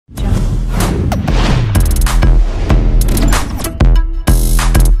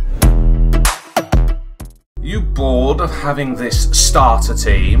bored of having this starter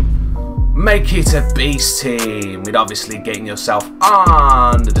team, make it a beast team with obviously getting yourself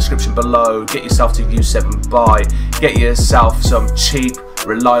on the description below, get yourself to U7 buy, get yourself some cheap,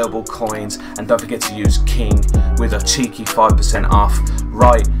 reliable coins, and don't forget to use King with a cheeky 5% off.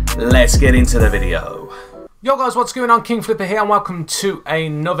 Right, let's get into the video. Yo guys, what's going on? Kingflipper here and welcome to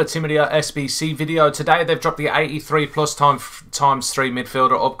another Team of the Year SBC video. Today they've dropped the 83 plus times 3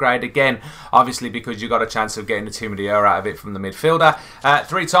 midfielder upgrade again, obviously because you got a chance of getting the Team of the Year out of it from the midfielder.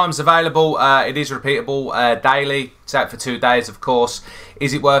 3 times available, it is repeatable daily, it's out for 2 days of course.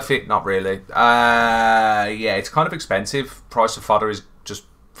 Is it worth it? Not really. Yeah, it's kind of expensive. Price of fodder is just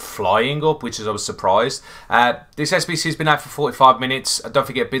flying up, which is I was surprised. This SBC has been out for 45 minutes. Don't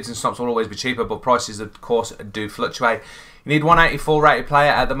forget bids and stops will always be cheaper, but prices of course do fluctuate. You need 184 rated player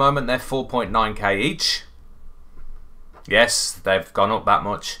at the moment. They're 4.9k each. Yes, they've gone up that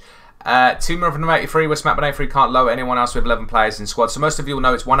much. Team of 183 where Smackman 83 can't lower anyone else with 11 players in squad. So most of you will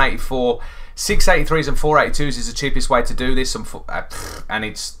know it's 184, 683s and 482s is the cheapest way to do this, and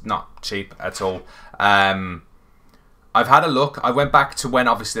it's not cheap at all. I've had a look. I went back to when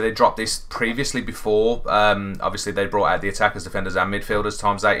obviously they dropped this previously before. Obviously they brought out the attackers, defenders and midfielders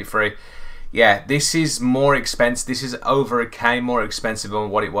times 83. Yeah, this is more expensive. This is over a K more expensive than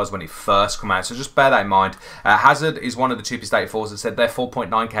what it was when it first came out. So just bear that in mind. Hazard is one of the cheapest 84s. I said they're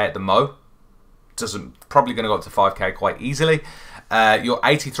 4.9k at the mo. Probably going to go up to 5k quite easily. Your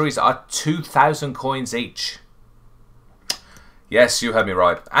 83s are 2,000 coins each. Yes, you heard me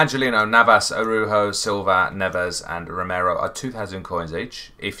right. Angelino, Navas, Arujo, Silva, Neves, and Romero are 2,000 coins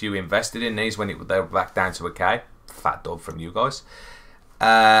each. If you invested in these when they were back down to a K, fat dog from you guys.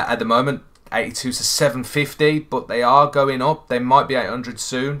 At the moment, 82s are 750, but they are going up. They might be 800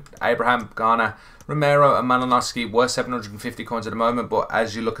 soon. Abraham, Ghana, Romero, and Malinowski were 750 coins at the moment, but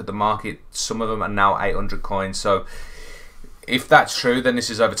as you look at the market, some of them are now 800 coins. So if that's true, then this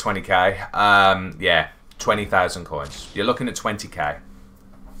is over 20k. Yeah. 20,000 coins. You're looking at 20k.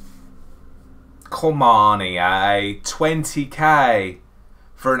 Come on, EA. 20k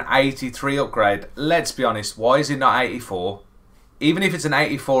for an 83 upgrade. Let's be honest. Why is it not 84? Even if it's an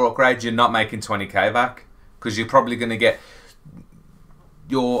 84 upgrade, you're not making 20k back. Because you're probably going to get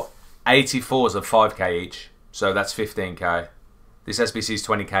your 84s of 5k each. So that's 15k. This SBC is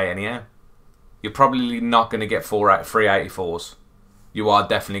 20k anyhow. You're probably not going to get 3 84s. You are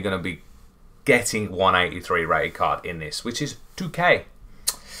definitely going to be getting 183 rated card in this, which is 2k.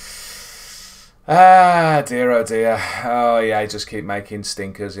 Ah, dear, oh dear. Oh yeah, just keep making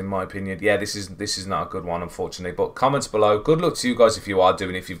stinkers in my opinion. Yeah, this is not a good one unfortunately. But comments below. Good luck to you guys if you are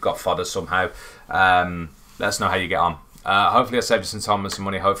doing, if you've got fodder somehow. Let us know how you get on. Hopefully I saved you some time and some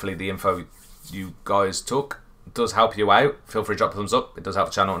money. Hopefully the info you guys took does help you out. Feel free to drop a thumbs up. It does help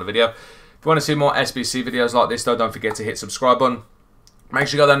the channel and the video. If you want to see more SBC videos like this though, don't forget to hit subscribe button. Make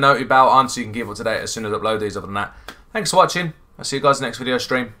sure you got that notify bell on so you can keep up to date as soon as I upload these. Other than that, thanks for watching. I'll see you guys in the next video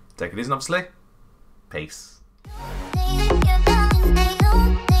stream. Take it easy, obviously. Peace.